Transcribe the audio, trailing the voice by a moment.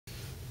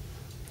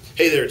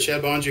Hey there,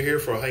 Chad Bonger here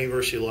for Ohio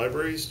University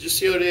Libraries. Just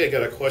the other day I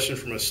got a question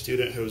from a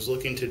student who was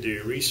looking to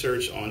do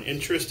research on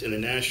interest in the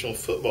National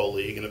Football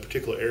League in a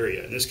particular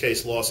area, in this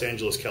case Los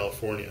Angeles,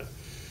 California.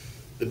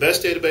 The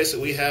best database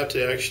that we have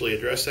to actually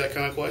address that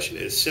kind of question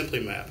is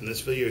SimplyMap, and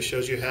this video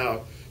shows you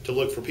how to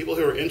look for people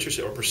who are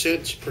interested, or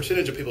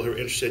percentage of people who are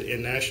interested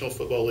in National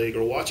Football League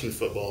or watching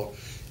football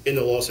in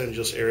the Los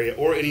Angeles area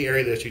or any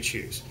area that you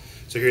choose.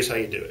 So here's how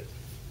you do it.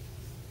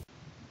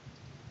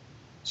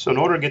 So in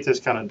order to get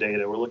this kind of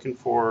data, we're looking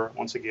for,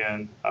 once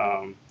again,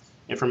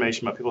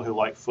 information about people who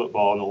like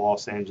football in the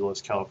Los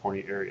Angeles,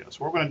 California area. So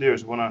what we're going to do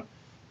is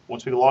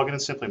once we log into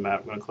SimplyMap,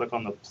 we're going to click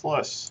on the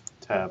plus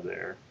tab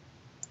there.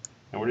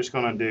 And we're just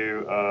going to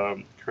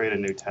do create a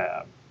new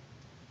tab.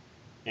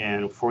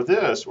 And for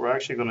this, we're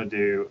actually going to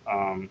do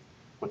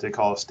what they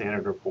call a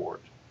standard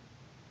report.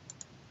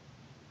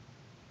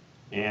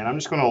 And I'm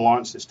just going to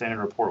launch the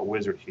standard report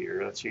wizard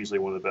here. That's usually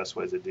one of the best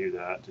ways to do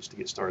that, just to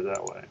get started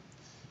that way.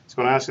 It's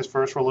going to ask us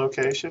first for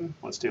location.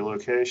 Let's do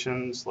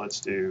locations. We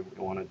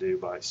want to do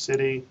by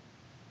city.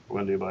 We're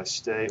going to do by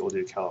state. We'll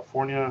do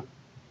California.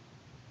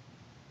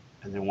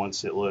 And then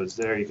once it loads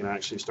there, you can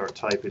actually start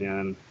typing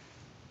in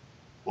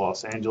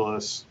Los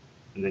Angeles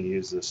and then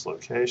use this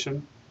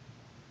location.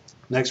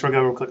 Next, we're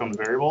going to click on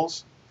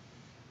variables.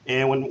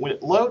 And when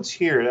it loads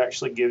here, it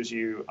actually gives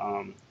you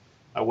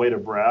a way to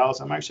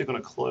browse. I'm actually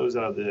going to close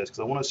out of this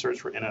because I want to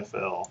search for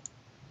NFL.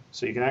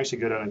 So you can actually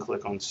go down and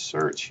click on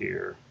search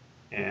here,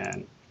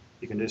 and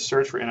you can just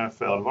search for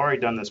NFL. I've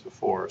already done this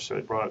before, so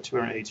it brought up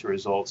 280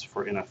 results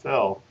for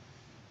NFL.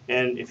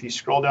 And if you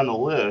scroll down the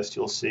list,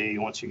 you'll see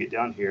once you get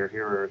down here,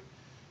 here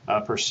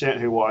are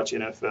percent who watch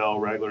NFL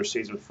regular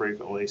season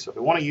frequently. So if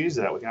we want to use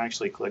that, we can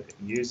actually click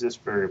use this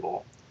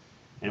variable.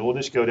 And we'll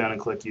just go down and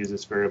click use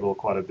this variable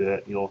quite a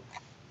bit. You'll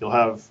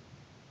have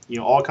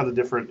all kinds of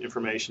different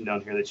information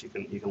down here that you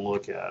can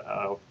look at.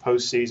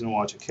 Postseason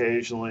watch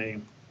occasionally,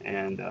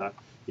 and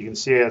you can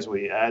see as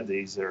we add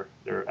these,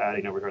 they're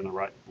adding over here on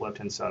the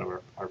left-hand side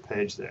of our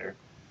page there.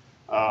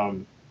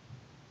 So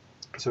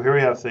here we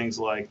have things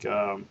like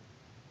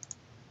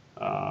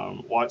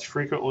watch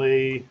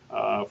frequently.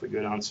 If we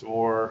go down some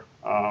more,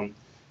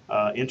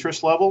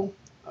 interest level,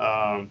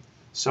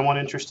 somewhat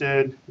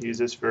interested, use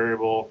this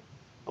variable.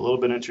 A little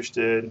bit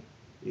interested,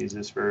 use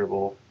this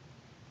variable.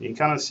 You can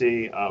kind of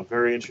see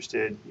very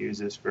interested, use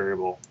this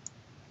variable.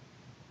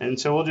 And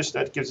so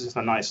that gives us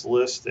a nice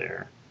list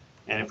there.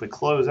 And if we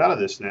close out of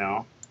this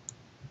now,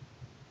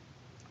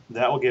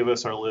 that will give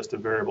us our list of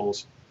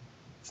variables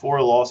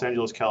for Los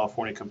Angeles,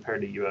 California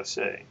compared to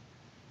USA.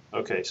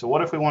 Okay, so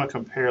what if we want to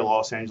compare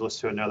Los Angeles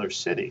to another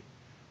city?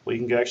 Well,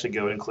 you can actually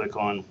go and click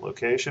on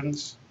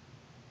locations,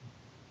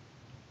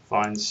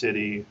 find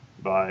city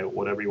by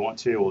whatever you want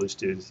to. We'll just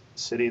do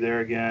city there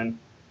again,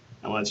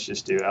 and let's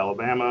just do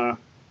Alabama,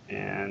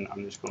 and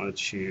I'm just going to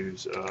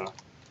choose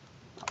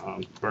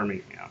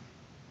Birmingham.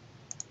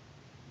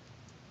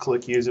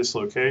 Click use this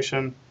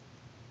location,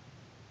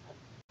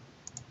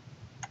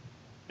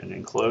 and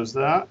then close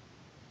that.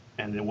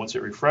 And then once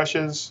it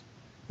refreshes,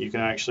 you can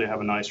actually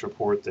have a nice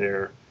report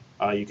there.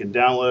 You can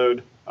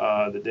download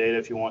the data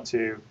if you want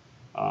to.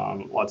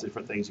 Lots of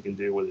different things you can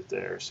do with it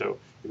there. So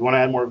if you want to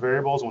add more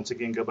variables, once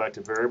again, go back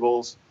to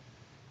variables.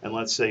 And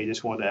let's say you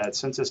just wanted to add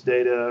census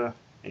data,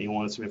 and you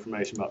wanted some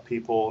information about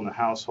people in the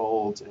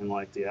households and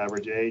like the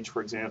average age,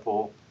 for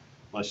example.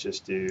 Let's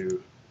just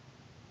do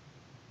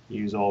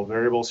use all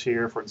variables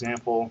here, for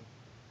example.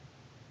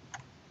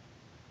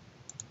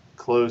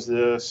 Close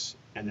this,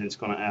 and then it's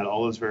going to add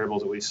all those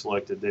variables that we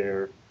selected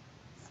there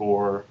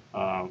for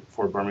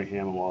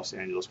Birmingham and Los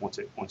Angeles once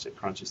it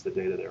crunches the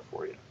data there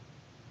for you.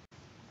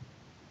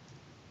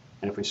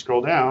 And if we scroll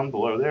down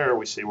below there,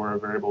 we see where our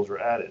variables are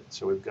added.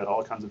 So we've got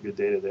all kinds of good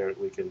data there that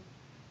we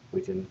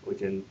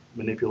can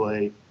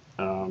manipulate,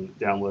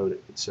 download,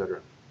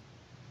 etc.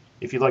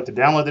 If you'd like to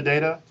download the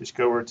data, just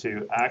go over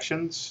to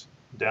Actions,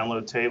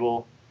 Download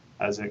Table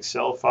as an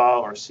Excel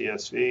file or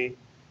CSV.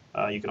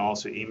 You can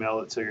also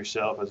email it to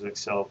yourself as an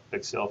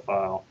Excel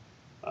file,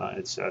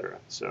 etc.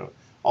 So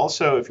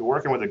also, if you're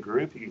working with a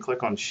group, you can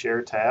click on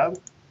Share tab,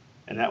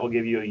 and that will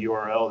give you a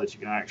URL that you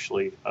can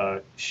actually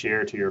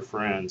share to your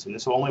friends. And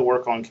this will only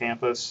work on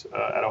campus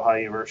at Ohio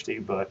University,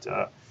 but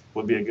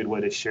would be a good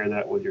way to share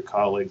that with your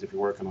colleagues if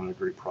you're working on a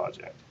group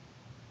project.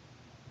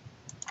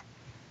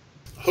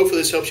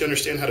 Hopefully this helps you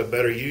understand how to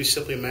better use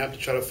SimplyMap to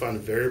try to find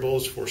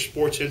variables for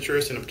sports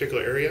interest in a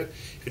particular area.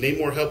 If you need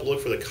more help,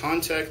 look for the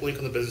contact link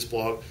on the business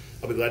blog.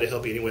 I'll be glad to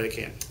help you any way I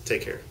can.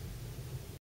 Take care.